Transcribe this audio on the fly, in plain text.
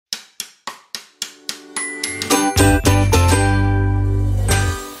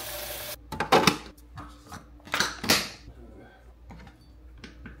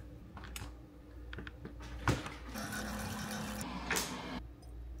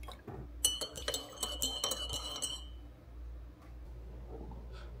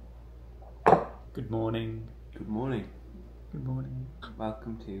morning. Good morning. Good morning.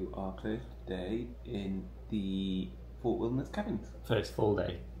 Welcome to our first day in the Fort Wilderness Cabins. First full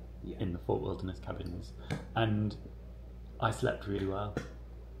day in the Fort Wilderness Cabins. And I slept really well.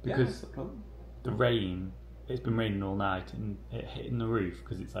 Because the rain, it's been raining all night and it hit in the roof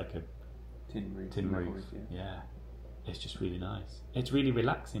because it's like a tin roof. Yeah. It's just really nice. It's really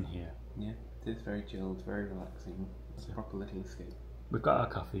relaxing here. Yeah, it is very chilled, very relaxing. It's a proper little escape. We've got our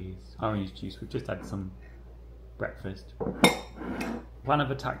coffees, orange juice, we've just had some breakfast. Plan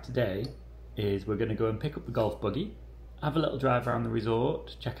of attack today is we're going to go and pick up the golf buggy, have a little drive around the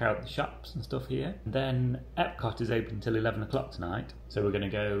resort, check out the shops and stuff here. Then Epcot is open till 11 o'clock tonight, so we're going to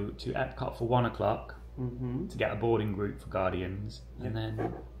go to Epcot for 1 o'clock to get a boarding group for Guardians, and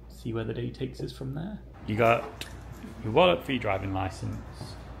then see where the day takes us from there. You got your wallet for your driving licence.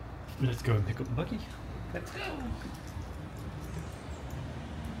 Let's go and pick up the buggy. Let's go!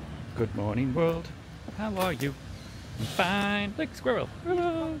 Good morning, world. How are you? I'm fine, like a squirrel.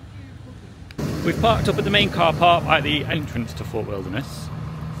 Hello. We've parked up at the main car park at the entrance to Fort Wilderness,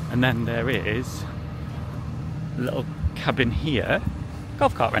 and then there is a little cabin here,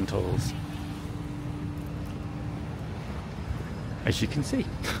 golf cart rentals. As you can see.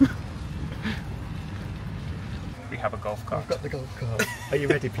 We have a golf cart. We've got the golf cart. Are you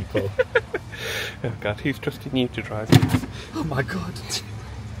ready, people? Oh God, who's trusting you to drive this? Oh my God.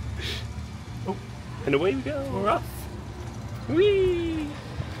 Oh, and away we go. We're off. Whee!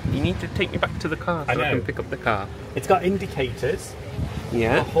 You need to take me back to the car so I can pick up the car. It's got indicators.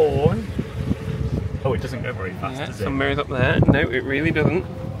 Yeah. A horn. Oh, it doesn't go very fast, does it? Some mirrors up there. No, it really doesn't.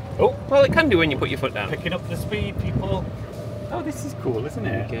 Oh, well, it can do when you put your foot down. Picking up the speed, people. Oh, this is cool, isn't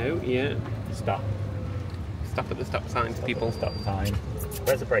it? There we go, yeah. Stop. Stop at the stop signs, people. Stop sign.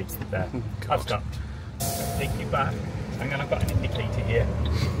 Where's the brake? There. I've stopped. Take you back. Hang on, I've got an indicator here.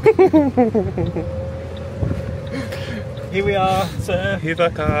 Here we are, sir. Here's our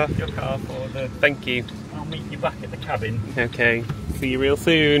car. Your car for the... Thank you. I'll meet you back at the cabin. Okay. See you real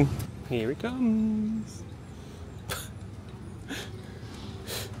soon. Here it comes.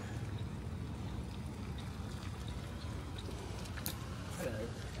 Hello.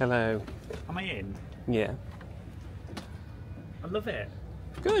 Hello. Am I in? Yeah. I love it.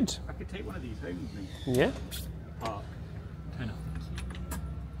 Good. I could take one of these home with me. Yeah. Park. Turn off.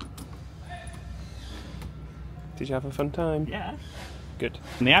 Did you have a fun time? Yeah. Good.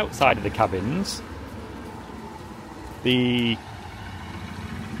 On the outside of the cabins, the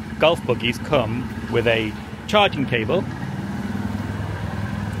golf buggies come with a charging cable,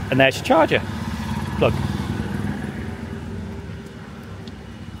 and there's your charger plug.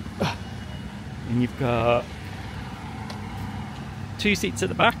 And you've got 2 seats at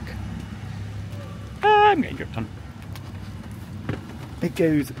the back. I'm getting dripped on. It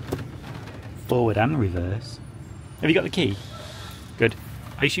goes forward and reverse. Have you got the key? Good.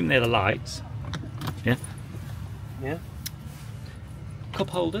 I assume they're the lights. Yeah? Yeah. Cup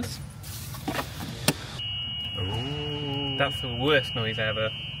holders. Ooh. That's the worst noise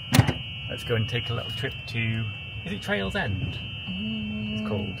ever. Let's go and take a little trip to... Is it Trails End? It's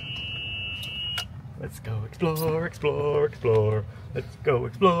called. Let's go explore, explore, explore. Let's go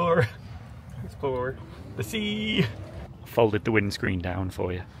explore. Explore. The sea. Folded the windscreen down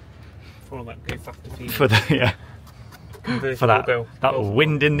for you. For all that go faster feed. For the, yeah. For that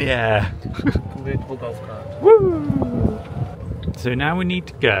wind in the air. Convertible golf cart. Woo! So now we need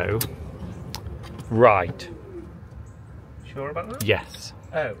to go right. Sure about that? Yes.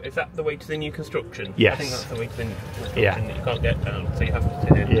 Oh, is that the way to the new construction? Yes. I think that's the way to the new construction Yeah. that you can't get down, so you have to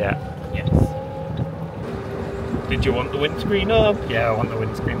turn. Yeah. Yes. Did you want the windscreen up? Yeah, I want the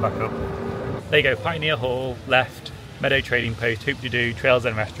windscreen back up. There you go, Pioneer Hall, left, Meadow Trading Post, Hoop to Do, Trails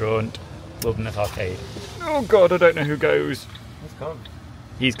End Restaurant, Wilderness Arcade. Oh God, I don't know who goes. He's gone.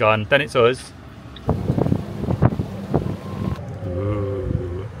 He's gone, then it's us.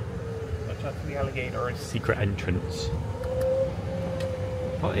 Ooh. Watch out for the alligators. Secret entrance.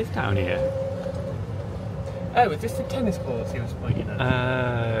 What is down here? Oh, is this the tennis courts he was pointing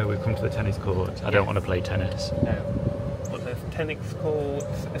at? We've come to the tennis court. I don't want to play tennis. No. But there's tennis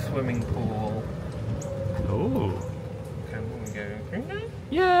courts, a swimming pool. Oh. Can we go through there?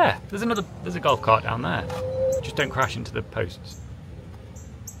 Yeah, there's a golf cart down there. Just don't crash into the posts.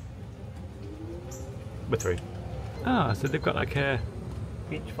 We're through. Ah, so they've got like a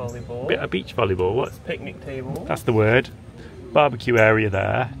beach volleyball. A beach volleyball. What's picnic table? That's the word. Barbecue area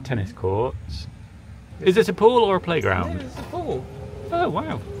there. Tennis courts. Is this a pool or a playground? No, it's a pool. Oh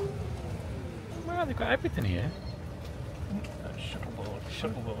wow. Wow, they've got everything here.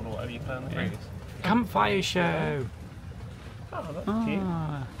 Shuffleboard or whatever you play on the phrase. Campfire show. Oh, that's cute.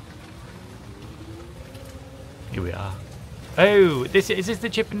 Here we are. Oh, is this the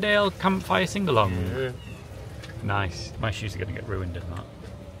Chippendale campfire singalong? Yeah. Nice. My shoes are going to get ruined in that.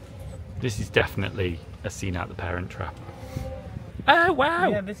 This is definitely a scene out the Parent Trap. Oh wow!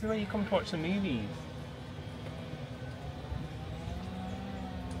 Yeah, this is where you come to watch the movies.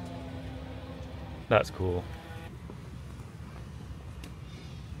 That's cool.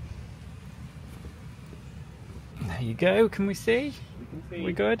 There you go. Can we see? We can see.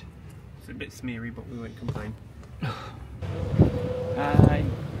 We good? It's a bit smeary, but we won't complain. Hi.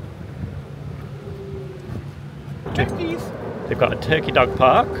 Turkeys! They've got a turkey dog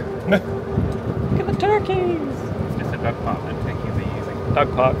park. Look at the turkeys! It's just a dog park that turkeys are using.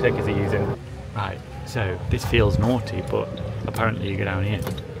 Dog park turkeys are using. Right, so this feels naughty, but apparently you go down here.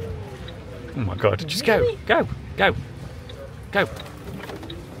 Oh my god, just go, go, go, go.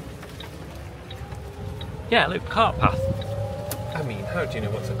 Yeah, look, cart path. I mean, how do you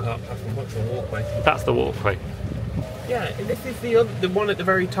know what's a cart path and what's a walkway? That's the walkway. Yeah, and this is the one at the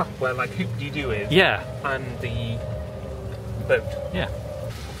very top where like hoop-de-doo is. Yeah. And the boat. Yeah.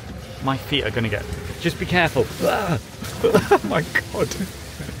 My feet are gonna get... Just be careful. Oh my god.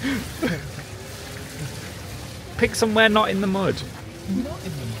 Pick somewhere not in the mud. Not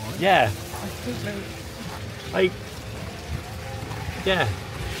in the mud? Yeah. I don't know. Like... Yeah.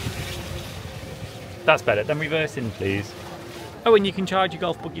 That's better. Then reverse in, please. Oh, and you can charge your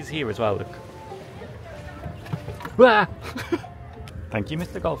golf buggies here as well, look. Ah! Thank you,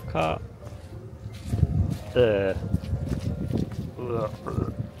 Mr. Golf Cart. We've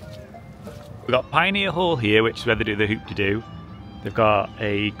got Pioneer Hall here, which is where they do the hoop-de-doo. They've got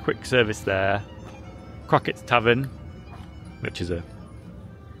a quick service there. Crockett's Tavern, which is a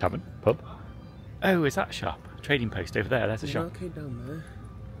tavern, pub. Oh, is that a shop? Trading Post over there, there's a shop. Arcade down there.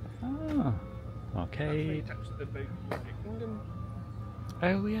 Oh, arcade.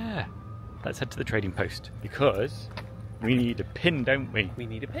 Oh yeah. Let's head to the Trading Post because we need a pin, don't we? We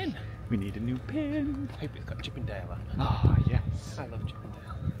need a pin. We need a new pin. I hope it's got Chippendale on it. Oh yes. I love Chippendale.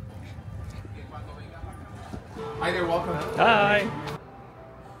 Hi there, welcome. Hi.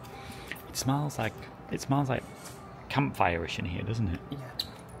 It smells like campfire-ish in here, doesn't it? Yeah.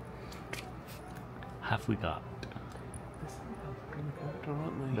 Have we got?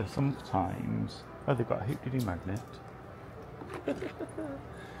 Aren't they? There's sometimes. Oh, they've got a hoop-de-doo magnet.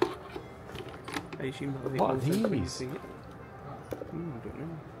 What are these? I don't know.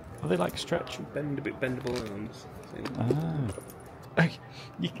 Are they like stretch? Bendable arms. Ah. Oh,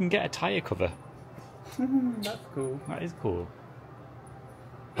 you can get a tyre cover. That's cool. That is cool.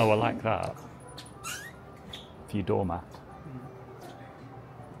 Oh, I like that. For your doormat.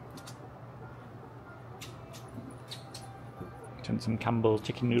 Do you want some Campbell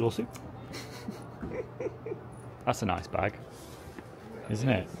chicken noodle soup? That's a nice bag, isn't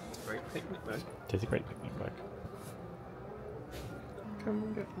it? It's a great picnic bag. It is a great picnic bag. Can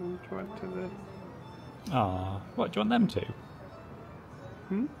we get one to add to the... Ah, what do you want them to?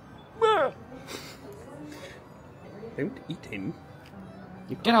 Hmm? Don't eat him.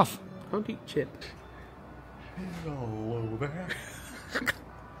 You Get off! can't eat Chip. Hello there.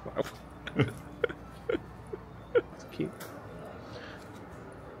 Wow. That's cute.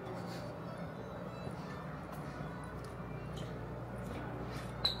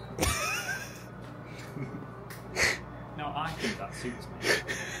 No, I think that suits me.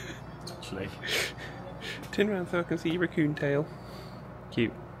 Actually. Turn around so I can see your raccoon tail.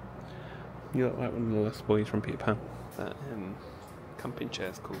 Cute. You look like one of the lost boys from Peter Pan. That camping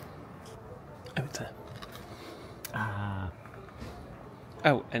chair's cool. Oh, it's there. Ah.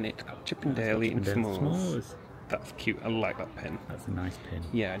 Oh, and it's got Chippendale eating Chippendale s'mores. That's cute. I like that pin. That's a nice pin.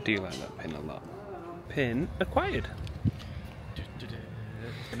 Yeah, I do like that pin a lot. Pin acquired.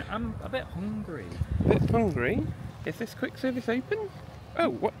 I'm a bit hungry. A bit hungry. Is this quick service open? Oh,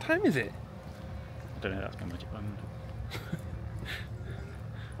 what time is it? I don't know, that's my magic band.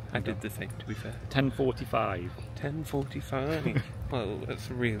 I did the same, to be fair. 10:45. 10:45. Well, that's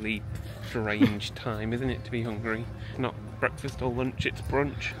a really strange time, isn't it, to be hungry? Not breakfast or lunch, it's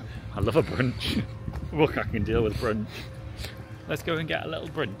brunch. I love a brunch. Look, I can deal with brunch. Let's go and get a little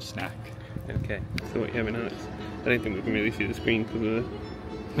brunch snack. Okay, so what you having, Alex? I don't think we can really see the screen because of the...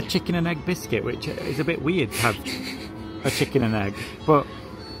 A chicken and egg biscuit, which is a bit weird to have a chicken and egg, but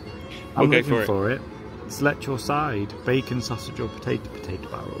I'm looking for it. Select your side, bacon, sausage or potato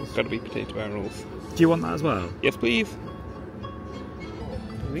barrels. Gotta be potato barrels. Do you want that as well? Yes, please.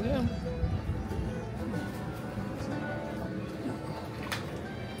 Here we go.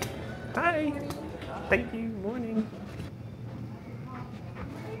 Hi. Thank you. Morning.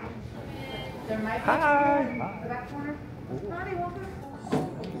 Hi.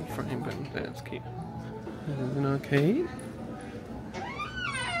 Frying pan. That's cute. There's an arcade.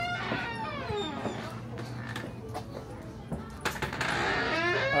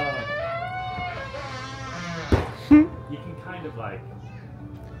 You can kind of like...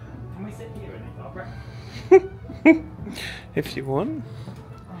 Can we sit here and eat our breakfast? If you want.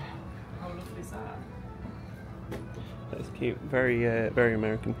 Oh, how lovely is that? That's cute. Very, very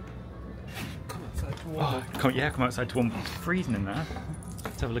American. Come outside to warm. Oh, come outside to warm. It's freezing in there.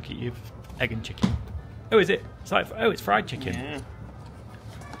 Let's have a look at your egg and chicken. Oh, is it? It's like, oh, it's fried chicken. Yeah.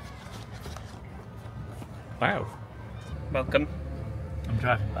 Wow. Welcome. I'm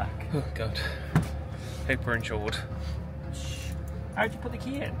driving back. Oh God. Hope we're insured. How'd you put the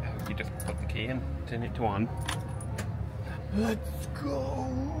key in? You just put the key in, turn it to on. Let's go.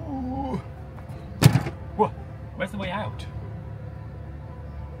 What? Where's the way out?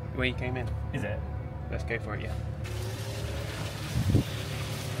 The way you came in. Is it? Let's go for it, yeah.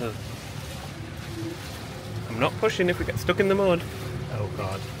 Oh. I'm not pushing if we get stuck in the mud. Oh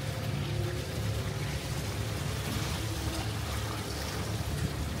God.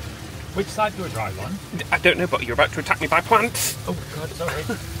 Which side do I drive on? I don't know, but you're about to attack me by plants. Oh God, sorry.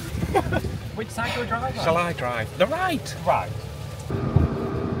 Which side do I drive on? Shall I drive? The right. Right.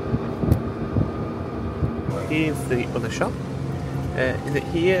 Here's the other shop. Is it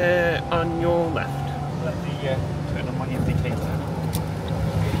here on your left? Let me turn on my indicator.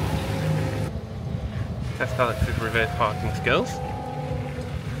 Test Alex's reverse parking skills.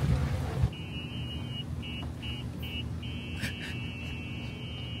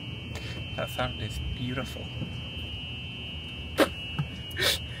 That sound is beautiful.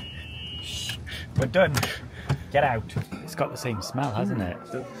 We're done. Get out. It's got the same smell, hasn't it?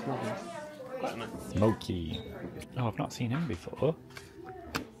 It does smell quite nice. Smoky. Oh, I've not seen him before.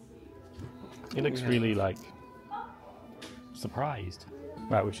 He looks really like surprised.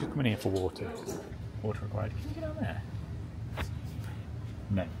 Right, we're just coming here for water. Water required. Can you get out there?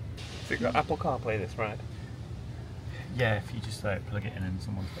 No. So you've got Apple CarPlay this ride? Yeah, if you just plug it in and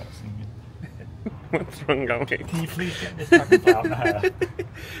someone starts singing. What's wrong, Ollie? Can you please get this dragonfly out of her?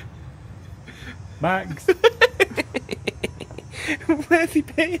 Max! Where's he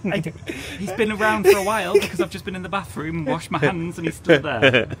been? He's been around for a while because I've just been in the bathroom and washed my hands and he's still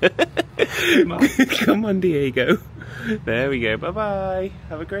there. Come on, Diego. There we go. Bye-bye.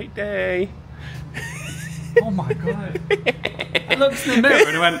 Have a great day. Oh my God. I looked in the mirror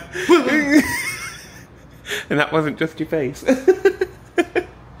and I went... And that wasn't just your face.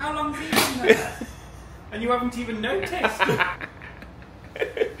 How long's he been there? And you haven't even noticed.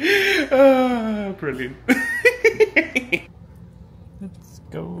 Oh, brilliant. Let's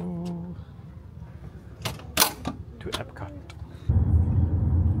go to Epcot.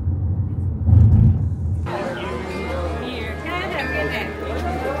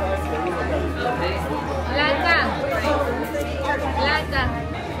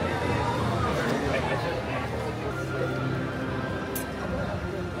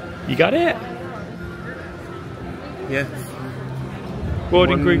 You got it? Yes.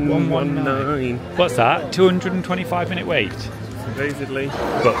 Boarding group 119. What's that? 225-minute wait. Supposedly.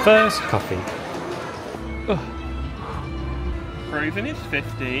 But first, coffee. Frozen is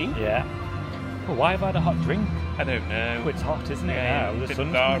 50. Yeah. Well, why have I had a hot drink? I don't know. Oh, it's hot, isn't it? Yeah, Now? it's The a bit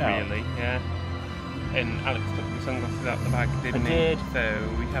sun's dark, coming out. really. Yeah. And Alex took the sunglasses out the bag, didn't he? I did. So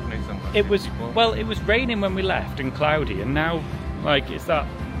we have no sunglasses. It was anymore. well, it was raining when we left and cloudy, and now, like, it's that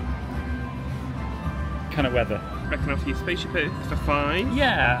kind of weather. Reckon off your Spaceship Earth for 5.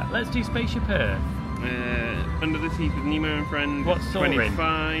 Yeah, let's do Spaceship Earth. Under the Seas with Nemo and Friends. What's Soaring?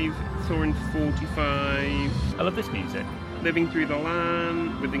 25. Soaring 45. I love this music. Living Through the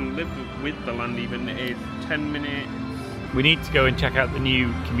Land. Live with the Land even is 10 minutes. We need to go and check out the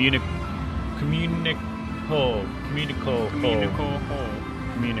new communical hall.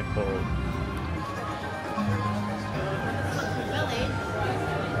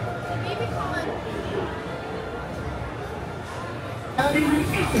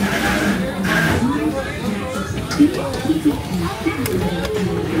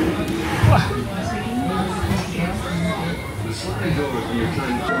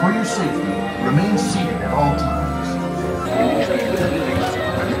 For your safety, remain seated at all times.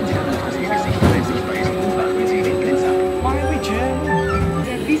 Why are we cheering?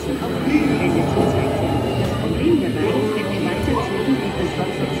 Der Wissen auf Höhenresidenzweite. Das Problem dabei ist, wenn wir weiter zogen, wird das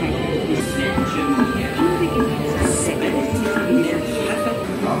Wasser zeigen. Kommen wir in die Zeit der Zivilisation.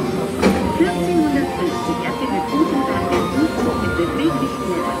 1450 erste Rekrutentag der Flugzeug mit beweglichen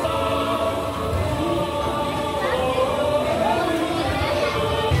Lettern.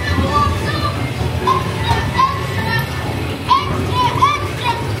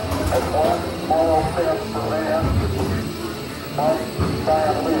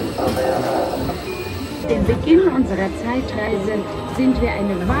 unserer Zeitreise sind wir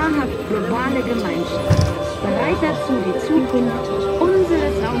eine wahrhaft globale Gemeinschaft, bereit dazu, die Zukunft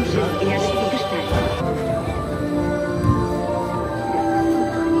unseres Raumschiffs Erde zu gestalten.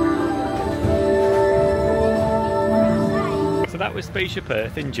 So that was Spaceship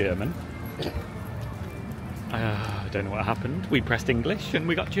Earth in German. I don't know what happened. We pressed English and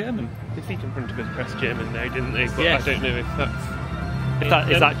we got German. The seat in front of us pressed German now, didn't they? But Yes. I don't know if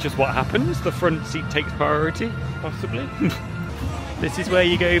that's... Is that just what happens? The front seat takes priority? Possibly. This is where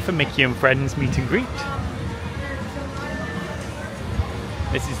you go for Mickey and Friends meet and greet.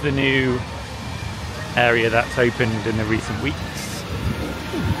 This is the new area that's opened in the recent weeks.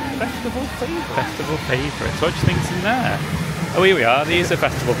 Festival favourite. Festival favourites. What do you think's in there? Oh, here we are. These are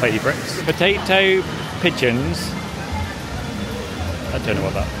festival favourites. Potato pigeons. I don't know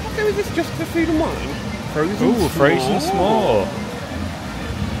what that. So is this just for food and wine? Frozen Ooh, frozen s'more.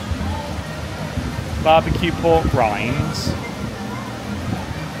 Barbecue pork rinds.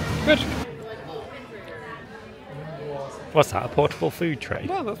 Good. What's that? A portable food tray?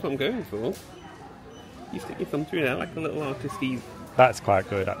 Well, that's what I'm going for. You stick your thumb through there like a little artist's. That's quite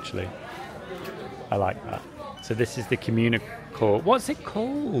good, actually. I like that. So this is the communical. What's it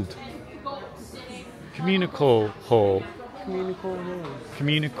called? Communical hall. Communical hall.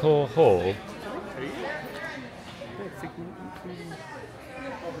 Communical hall.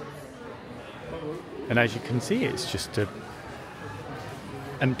 And as you can see, it's just a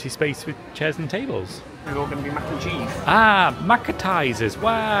empty space with chairs and tables. It's all going to be mac and cheese. Ah, macatizers!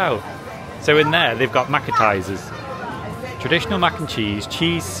 Wow. So in there they've got macatizers. Traditional mac and cheese,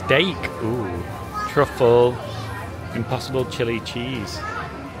 cheese steak. Ooh, truffle, impossible chili cheese.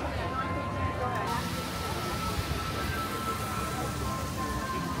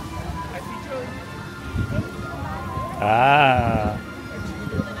 Ah,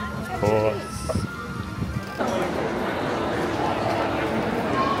 of course.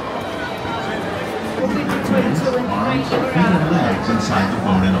 Feet and legs inside the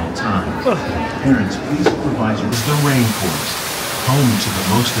boat at all times. Parents, please supervise the rainforest, home to the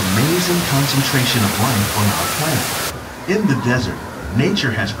most amazing concentration of life on our planet. In the desert,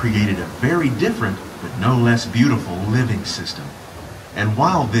 nature has created a very different, but no less beautiful living system. And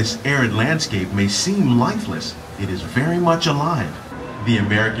while this arid landscape may seem lifeless, it is very much alive. The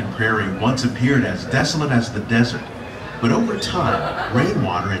American prairie once appeared as desolate as the desert, but over time,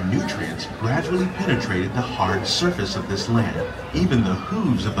 rainwater and nutrients gradually penetrated the hard surface of this land. Even the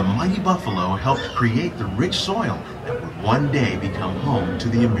hooves of the mighty buffalo helped create the rich soil that would one day become home to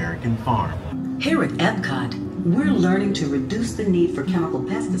the American farm. Here at Epcot, we're learning to reduce the need for chemical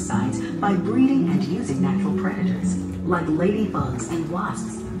pesticides by breeding and using natural predators, like ladybugs and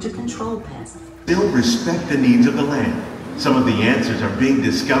wasps, to control pests. Still respect the needs of the land. Some of the answers are being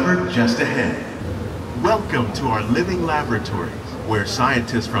discovered just ahead. Welcome to our living laboratories, where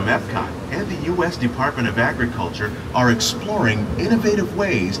scientists from Epcot and the U.S. Department of Agriculture are exploring innovative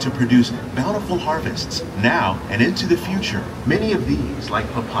ways to produce bountiful harvests now and into the future. Many of these,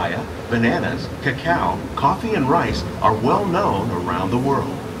 like papaya, bananas, cacao, coffee, and rice, are well known around the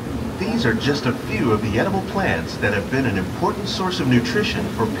world. These are just a few of the edible plants that have been an important source of nutrition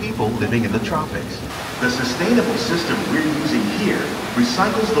for people living in the tropics. The sustainable system we're using here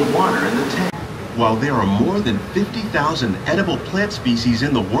recycles the water in the tank. While there are more than 50,000 edible plant species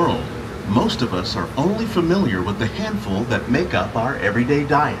in the world, most of us are only familiar with the handful that make up our everyday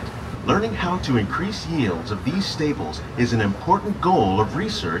diet. Learning how to increase yields of these staples is an important goal of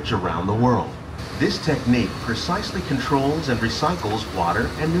research around the world. This technique precisely controls and recycles water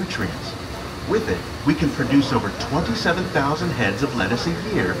and nutrients. With it, we can produce over 27,000 heads of lettuce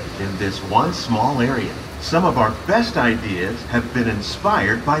a year in this one small area. Some of our best ideas have been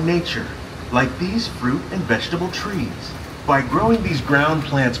inspired by nature, like these fruit and vegetable trees. By growing these ground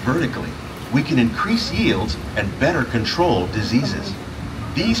plants vertically, we can increase yields and better control diseases.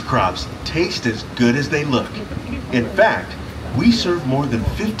 These crops taste as good as they look. In fact, we serve more than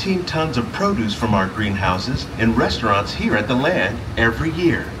 15 tons of produce from our greenhouses in restaurants here at the land every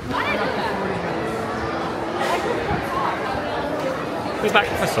year. We're back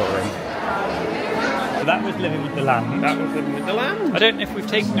for soaring. So that was Living with the Land. That was Living with the Land. I don't know if we've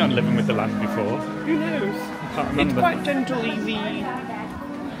taken on Living with the Land before. Who knows? I can't remember. It's quite gentle, easy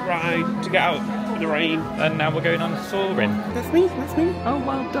ride to get out of the rain. And now we're going on soaring. That's me, that's me. Oh,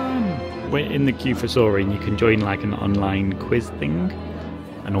 well done. We're in the queue for soaring. You can join like an online quiz thing,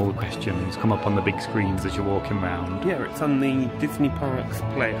 and all the questions come up on the big screens as you're walking around. Yeah, it's on the Disney Parks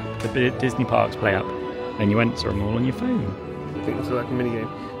Play app. The Disney Parks Play app. Then you answer them all on your phone. I think it's like a minigame.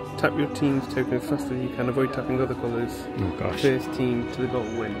 Tap your team's token as fast as you can, avoid tapping other colours. Oh gosh. First team to the goal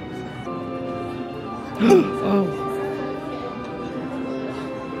wins. Oh.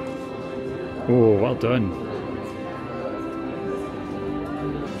 Oh, well done.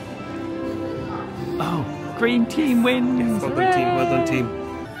 Oh, green team wins! Yes, well done, team. Well done, team.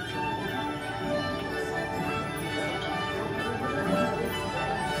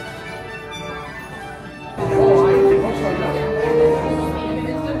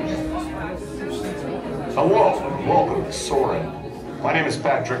 Hello and welcome to Soarin'. My name is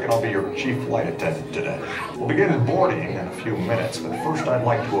Patrick and I'll be your chief flight attendant today. We'll begin boarding in a few minutes, but first I'd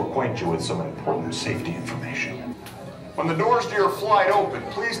like to acquaint you with some important safety information. When the doors to your flight open,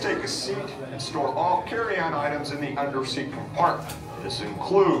 please take a seat and store all carry-on items in the underseat compartment. This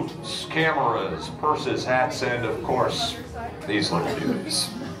includes cameras, purses, hats, and of course, these little dudes.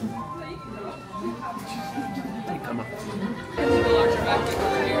 Come on.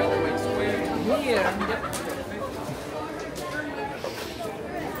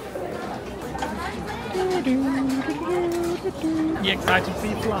 You excited for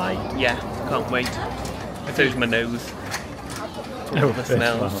your flight? Yeah, can't wait. I so's my nose. Oh, the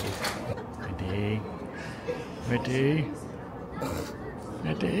smells. Ready? Ready?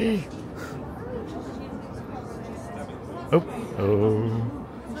 Ready? Oh, oh.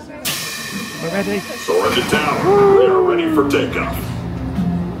 We're ready. Soarin' to town. We are ready for takeoff.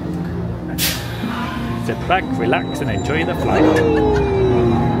 Sit back, relax, and enjoy the flight.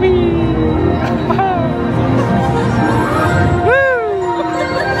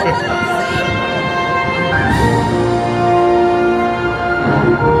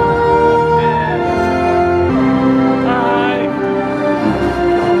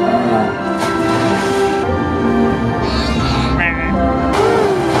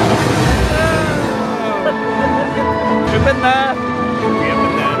 We've been there.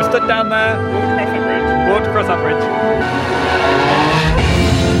 We stood down there. Walked across that bridge.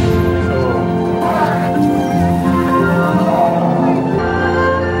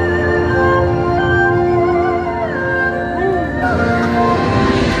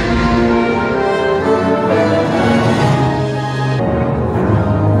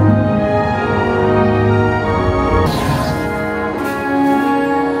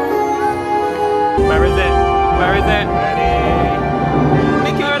 Where is it? Where is it? Ready?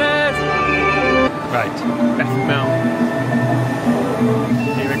 There it is! Right, left now.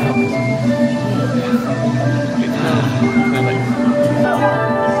 Here it comes.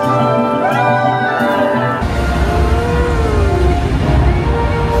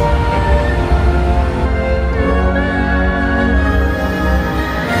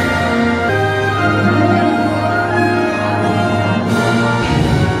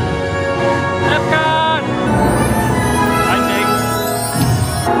 Epcot! Lightning!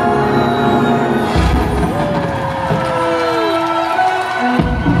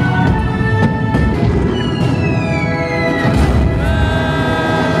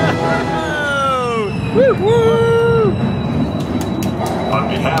 Woo woo! On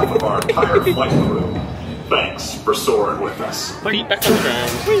behalf of our entire flight crew, thanks for soaring with us. Feet back on the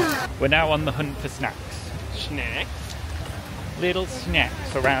ground. We're now on the hunt for snacks. Snack. Little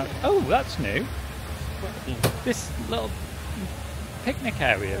snacks around. Oh, that's new. This little picnic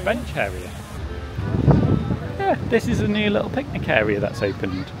area, bench area. Yeah, this is a new little picnic area that's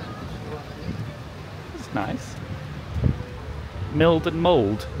opened. It's nice. Milled and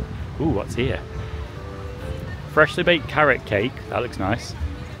mulled. Ooh, what's here? Freshly baked carrot cake. That looks nice.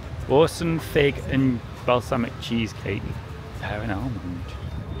 Awesome fig and balsamic cheesecake. Pear and almond.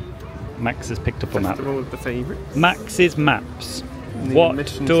 Max has picked up on that. Festival of the favourites. Max's maps. The What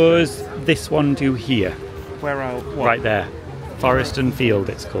admissions does this one do here? Where are what? Right there. Forest and Field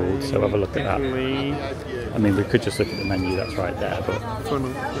it's called, so have a look at that. Definitely. I mean, we could just look at the menu that's right there, but...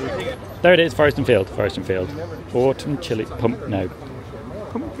 Funnel. There it is, Forest and Field, Forest and Field. Autumn chili... no.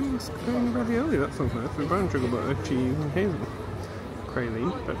 Pumpkin scone ravioli, that sounds nice. With brown sugar butter, cheese and hazel. Crazy,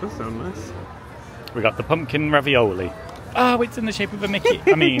 that does sound nice. We got the pumpkin ravioli. Oh, it's in the shape of a Mickey.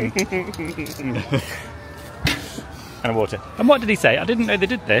 I mean... and water. And what did he say? I didn't know they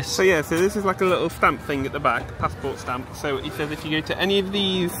did this. So yeah, so this is like a little stamp thing at the back, passport stamp. So he says if you go to any of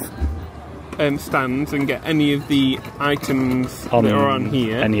these stands and get any of the items that are on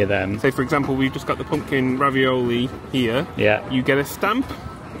here, any of them. so for example we've just got the pumpkin ravioli here, Yeah. you get a stamp.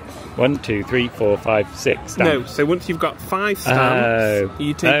 1, 2, 3, 4, 5, 6 stamps. No, so once you've got 5 stamps,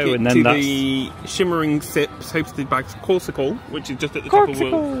 you take it and then to that's... the Shimmering Sips hosted by Corsicle, which is just at the top of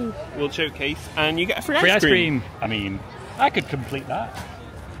World Showcase, and you get a free ice cream. I mean, I could complete that.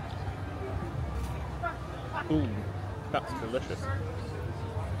 Ooh, that's delicious.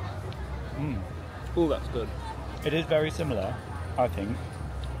 Mm. Ooh, that's good. Mm. Ooh, that's good. It is very similar, I think.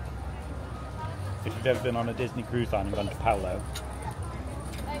 if you've ever been on a Disney cruise line and gone to Paolo,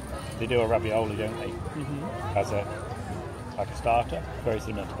 they do a ravioli, don't they? As a starter, very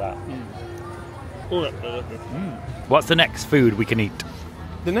similar to that. Oh, that's delicious. What's the next food we can eat?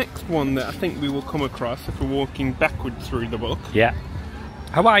 The next one that I think we will come across if we're walking backwards through the book. Yeah.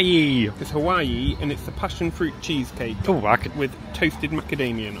 Hawaii! It's Hawaii, and it's the passion fruit cheesecake. Oh, I could... with toasted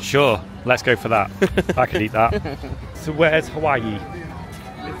macadamia nuts. Sure, let's go for that. I could eat that. So where's Hawaii?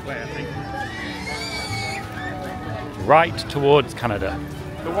 This way, I think. Right towards Canada.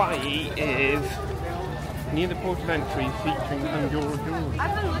 Hawaii is near the port of entry, featuring Pandora Doors.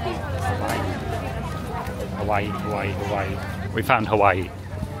 Hawaii. We found Hawaii.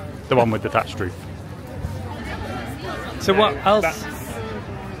 The one with the thatched roof. So what else?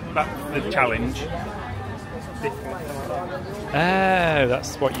 That's the challenge. Oh,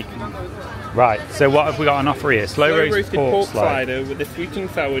 that's what you can... Right, so what have we got on offer here? Slow roasted pork slider with a sweet and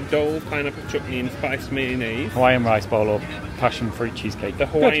sour dole, pineapple chutney and spiced mayonnaise. Hawaiian rice bowl or passion fruit cheesecake. The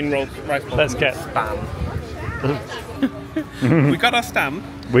Hawaiian rice bowl. Let's get... spam. We got our stamp.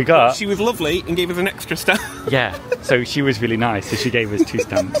 She was lovely and gave us an extra stamp. Yeah, so she was really nice, so she gave us 2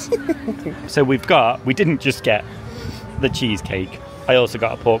 stamps. So we didn't just get the cheesecake, I also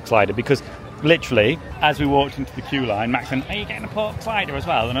got a pork slider because literally, as we walked into the queue line, Max went, "Are you getting a pork slider as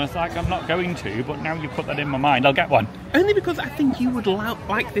well?" And I was like, "I'm not going to, but now you've put that in my mind, I'll get one." Only because I think you would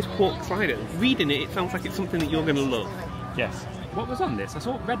like this pork slider. Reading it, it sounds like it's something that you're going to love. Yes. What was on this? I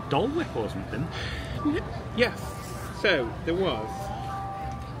saw red Dole Whip or something. Yes. So, there was...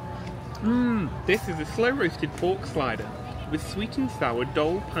 This is a slow roasted pork slider with sweet and sour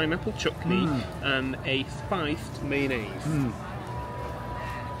Dole pineapple chutney and a spiced mayonnaise.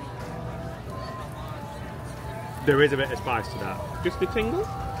 There is a bit of spice to that. Just a tingle?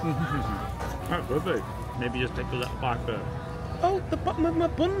 That's lovely. Maybe just take a little bite first. Oh, the bottom of my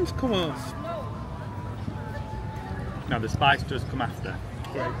bun's come off. Now the spice does come after.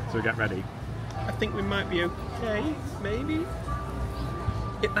 Right. So get ready. I think we might be okay, maybe?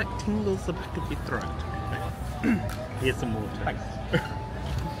 It like tingles the back of your throat. Here's some water. Thanks.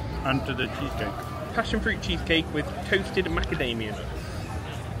 Onto the cheesecake. Passion fruit cheesecake with toasted macadamia nuts.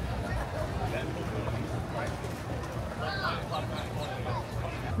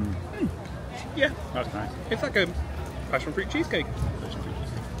 Yeah, That's nice. it's like a passion fruit cheesecake.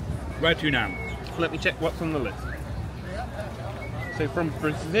 Where to now? Let me check what's on the list. So from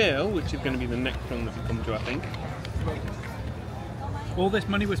Brazil, which is going to be the next one that we come to, I think. All this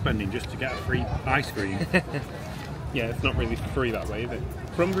money we're spending just to get a free ice cream. Yeah, it's not really free that way, is it?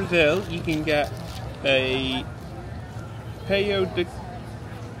 From Brazil, you can get a Paio de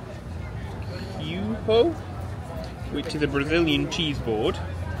Cujo, which is a Brazilian cheese board.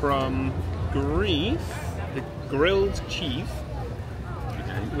 From Greece, the grilled cheese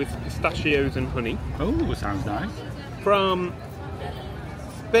with pistachios and honey. Oh, sounds nice. From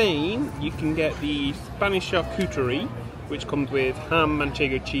Spain, you can get the Spanish charcuterie, which comes with ham,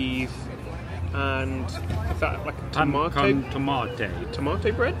 manchego cheese, and is that like a tomato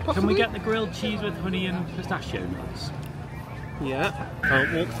bread, possibly? Can we get the grilled cheese with honey and pistachio nuts? Yeah.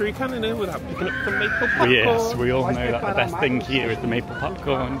 Can't walk through Canada without picking up some maple popcorn. Yes, we all know that the best thing here is the maple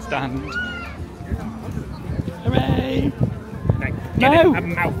popcorn stand. Hooray! Get it, No! have a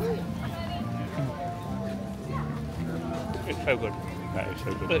mouth. It's so good. That is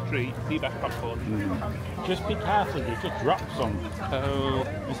so good. Literally, the best popcorn. Just be careful, you just drop some. Oh,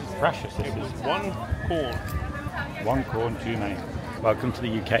 This is precious, this it was is 1 corn. 1 corn, too many. Welcome to the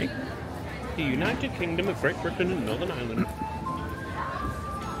UK. The United Kingdom of Great Britain and Northern Ireland.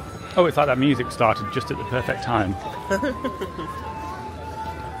 Oh, it's like that music started just at the perfect time.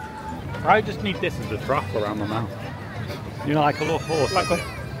 I just need this as a trough around my mouth. You know, like a little horse. Like a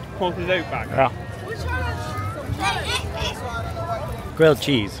horse's oat bag. Yeah. Grilled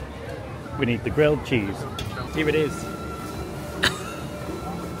cheese. We need the grilled cheese. Here it is.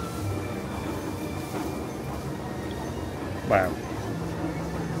 Wow.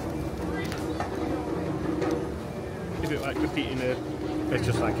 Is it like just eating a It's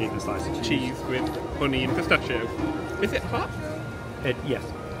just like eating a slice of cheese. cheese with honey and pistachio? Is it hot? Yes.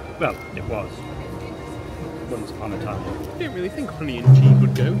 Well, it was. Once upon a time. I didn't really think honey and cheese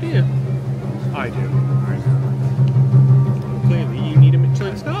would go, do you? I do. Clearly you need a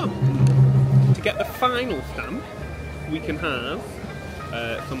Michelin star. To get the final stamp, we can have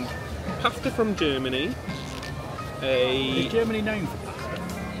some pasta from Germany. Is Germany known for pasta?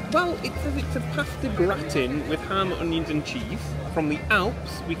 Well, it says it's a pasta gratin with ham, onions and cheese. From the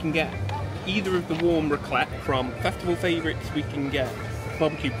Alps, we can get either of the warm raclette. From festival favourites, we can get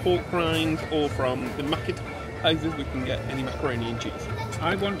barbecue pork rinds, or from the appetizers, we can get any macaroni and cheese.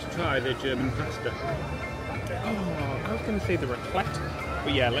 I want to try the German pasta. Oh, I was going to say the raclette.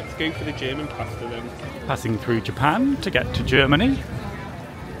 But yeah, let's go for the German pasta then. Passing through Japan to get to Germany.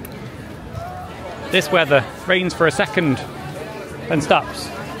 This weather rains for a second, then stops.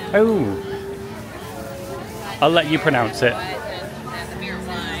 Oh, I'll let you pronounce it.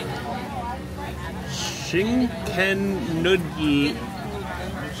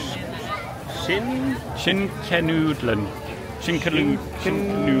 Schinkennudeln. Schinkennudeln.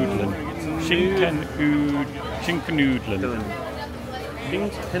 Schinkennudeln.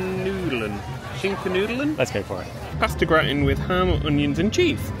 Schinkennudeln. Let's go for it. Pasta gratin with ham, onions and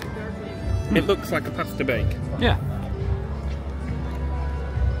cheese. It looks like a pasta bake. Yeah.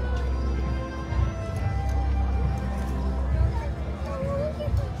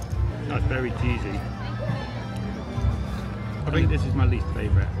 That's very cheesy. I think this is my least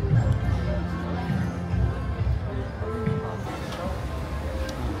favourite.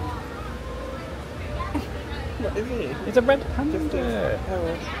 What is it? It's a red panda.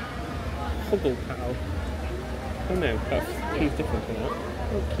 Huggle cow. Oh no, he's different to that.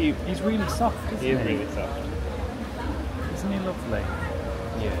 Oh, cute. He's really soft, isn't he? He is really soft. Isn't he lovely?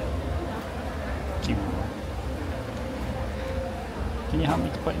 Yeah. Cute. Can you help me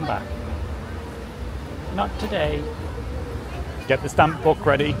to put him back? Not today. Get the stamp book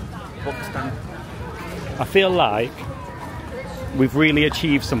ready. Book stamp. I feel like we've really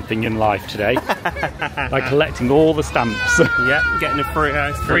achieved something in life today by collecting all the stamps. Yeah, getting a free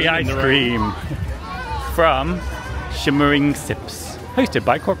ice cream. Free ice cream from Shimmering Sips, hosted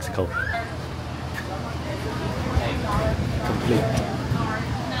by Corksicle. Complete.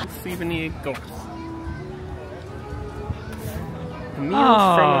 Souvenir glass. A meal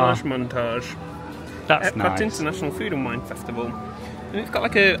fromage montage. That's Epcot nice. International Food and Wine Festival. And it's got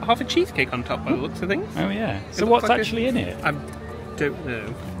like a half a cheesecake on top by the looks of things. Oh yeah. So It what's looks like actually in it? I don't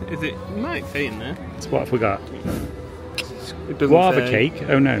know. Is it? Might say in there. So what have we got? It doesn't Guava say. cake?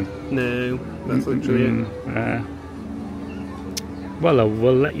 Oh no. No, that's literally it. Well,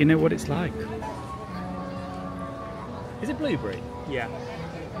 we'll let you know what it's like. Is it blueberry? Yeah.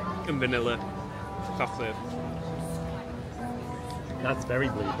 And vanilla. Soft serve. That's very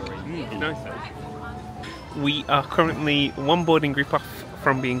blueberry. Nice though. We are currently one boarding group off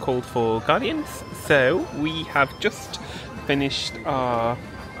from being called for Guardians, so we have just finished our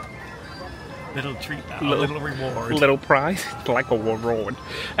Little treat now, Little- little reward. little prize, like a reward.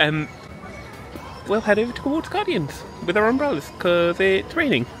 We'll head over towards Guardians with our umbrellas because it's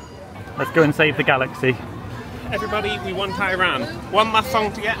raining. Let's go and save the galaxy. Everybody, we want Iran. One last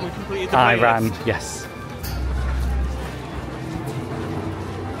song to get and we completed the Iran, playlist. yes.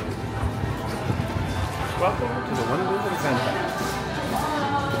 Welcome to the Wonders of Santa.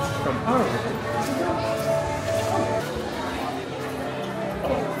 From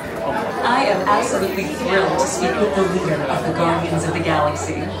I am absolutely thrilled to speak with the leader of the Guardians of the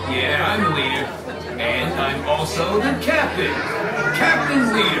Galaxy. Yeah, I'm the leader. And I'm also the captain.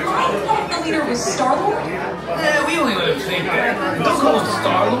 Captain's leader. The leader was Star-Lord? We only let him think that. Don't call him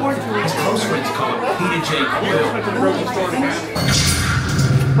Star-Lord. His close friends call him Peter J. Quill.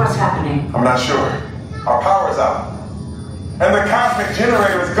 What's happening? I'm not sure. Our power's out. And the cosmic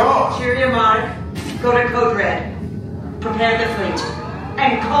generator is gone. Cheerio, Mark. Go to Code Red. Prepare the fleet.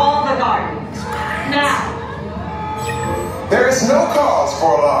 And call the Guardians. Now! There is no cause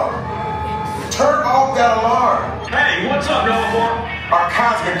for alarm. Turn off that alarm. Hey, what's up, Bellamore? Our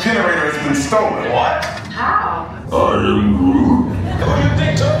cosmic generator has been stolen. What? How? I am Groot. Who do you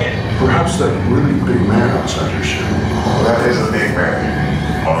think took it? Perhaps that really big man outside your ship. That is a big man.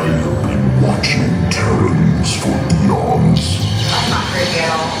 I have been watching Terrans for eons. I'm not crazy at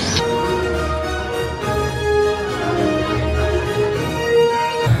all.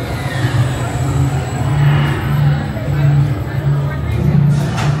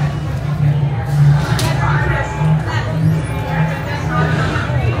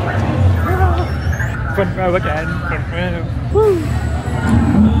 Front row again. Front row. Woo!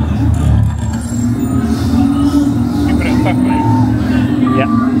 You put it back, mate. Yeah.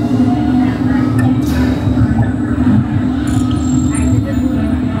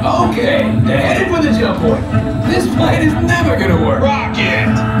 Okay, they're headed for the jump point. This plane is never gonna work. Rocket!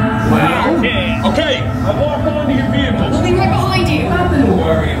 Well, okay, I'll walk onto your vehicle. We'll be right behind you. Nothing to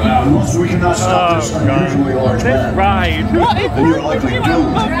worry about. Once we cannot stop this unusually large This man, ride. then you're likely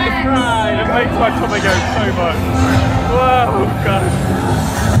doomed. This ride. It makes my tummy go so much. Whoa, God.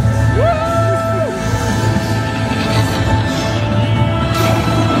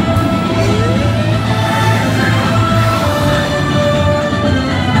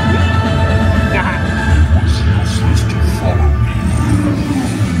 Supposed to follow me.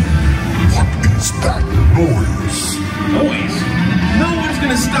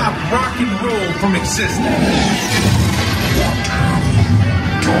 stop rock and roll from existing.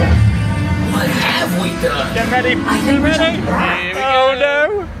 What have we done? Get ready. Get ready. Oh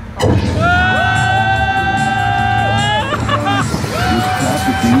no!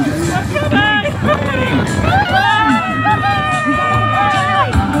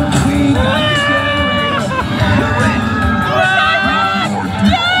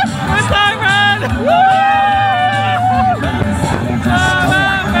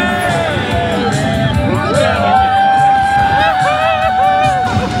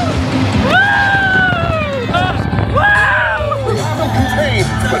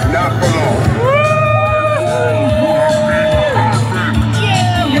 But not for long.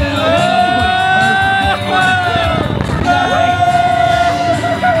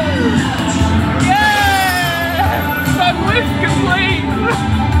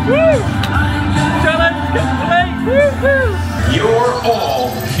 You're all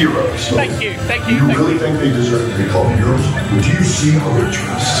heroes. Thank you, thank you. You really think they deserve to be called heroes? Do you see how they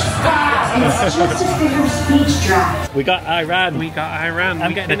dress? It's just a figure of speech draft. We got Iran. I'm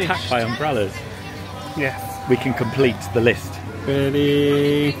I'm getting attacked by umbrellas. Yes. We can complete the list.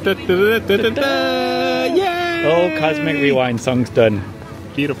 Ready? Da, da, da, da, da, da. Yay! All Cosmic Rewind songs done.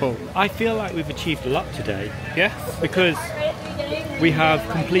 Beautiful. I feel like we've achieved a lot today Yes. because we have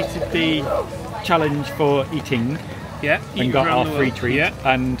completed the challenge for eating Yeah. and got our free treat Yeah.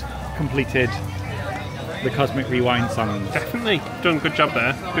 and completed the Cosmic Rewind songs. Definitely. Done. Good job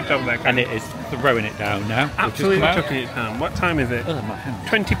there. Good job there. And it is throwing it down now. We've just Absolutely come out. chucking it down. What time is it? Oh, my hand.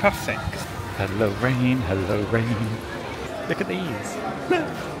 20 past 6. Hello rain, hello rain. Look at these.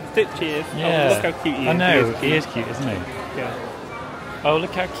 Stitches. Yeah. Oh, look how cute he is. I know, He he is is cute, isn't he? cute. Yeah. Oh,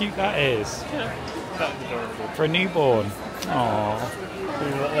 look how cute that is. Yeah. That's adorable. For a newborn. Aww.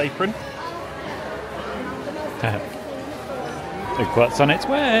 With a little apron. Look what's on its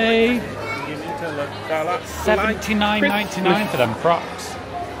way. You need to look at that. $79.99 for them Crocs.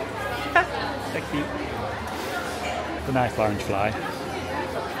 They're cute. It's a nice orange fly. That's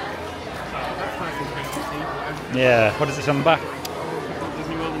nice and pretty. Yeah, what does it say on the back?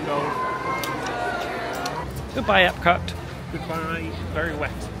 Disney World and Gold. Goodbye, Epcot. Goodbye. Very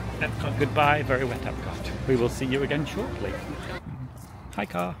wet. Epcot. Goodbye, very wet Epcot. We will see you again shortly. Hi,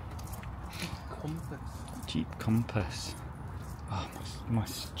 car. Compass. Jeep Compass. Oh, my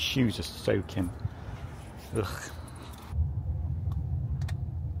shoes are soaking. Ugh.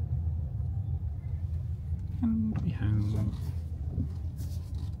 And we're home.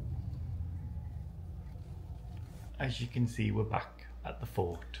 As you can see, we're back at the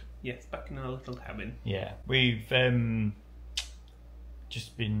fort. Yes, back in our little cabin. Yeah, we've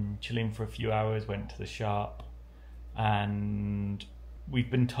just been chilling for a few hours, went to the shop, and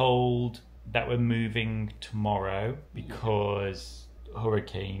we've been told that we're moving tomorrow because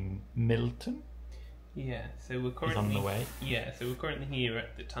Hurricane Milton Yeah, so we're currently is on the way. Yeah, so we're currently here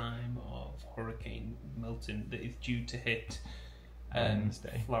at the time of Hurricane Milton that is due to hit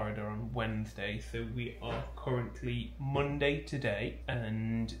Wednesday. Florida on Wednesday. So we are currently Monday today,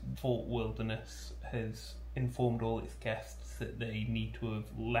 and Fort Wilderness has informed all its guests that they need to have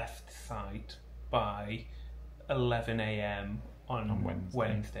left site by 11 a.m. on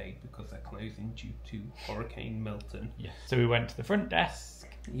Wednesday because they're closing due to Hurricane Milton. Yeah. So we went to the front desk.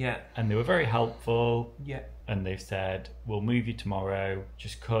 Yeah. And they were very helpful. Yeah. And they've said, we'll move you tomorrow.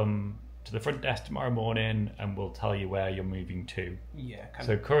 Just come to the front desk tomorrow morning and we'll tell you where you're moving to. Yeah.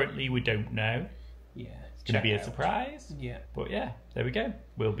 So currently we don't know. Yeah. It's going to be a surprise. Yeah. But yeah, there we go.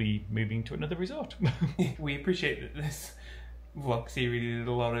 We'll be moving to another resort. We appreciate that this vlog series is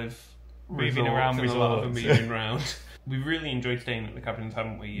a lot of moving around and a lot of resorts. moving around. We really enjoyed staying at the cabins,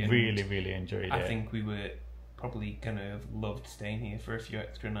 haven't we? And really, really enjoyed it. I think we were probably going to have loved staying here for a few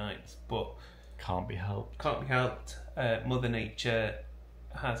extra nights, but can't be helped. Can't be helped. Mother Nature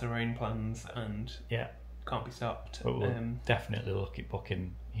has her own plans and can't be stopped. But we'll definitely look at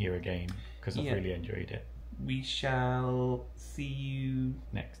booking here again because I've really enjoyed it. We shall see you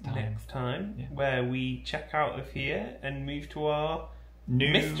next time, where we check out of here and move to our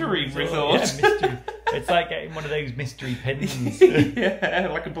new mystery resort. Yeah, mystery. It's like getting one of those mystery pins. Yeah,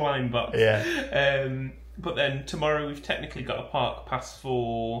 like a blind box. Yeah. But then tomorrow we've technically got a park pass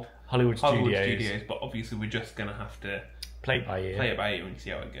for Hollywood Studios, but obviously we're just going to have to play it by ear and see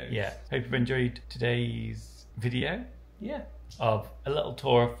how it goes. Yeah. Hope you've enjoyed today's video. Yeah. Of a little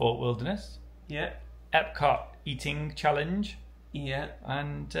tour of Fort Wilderness. Yeah. Epcot eating challenge. Yeah.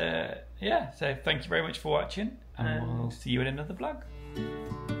 And so thank you very much for watching, and we'll see you in another vlog.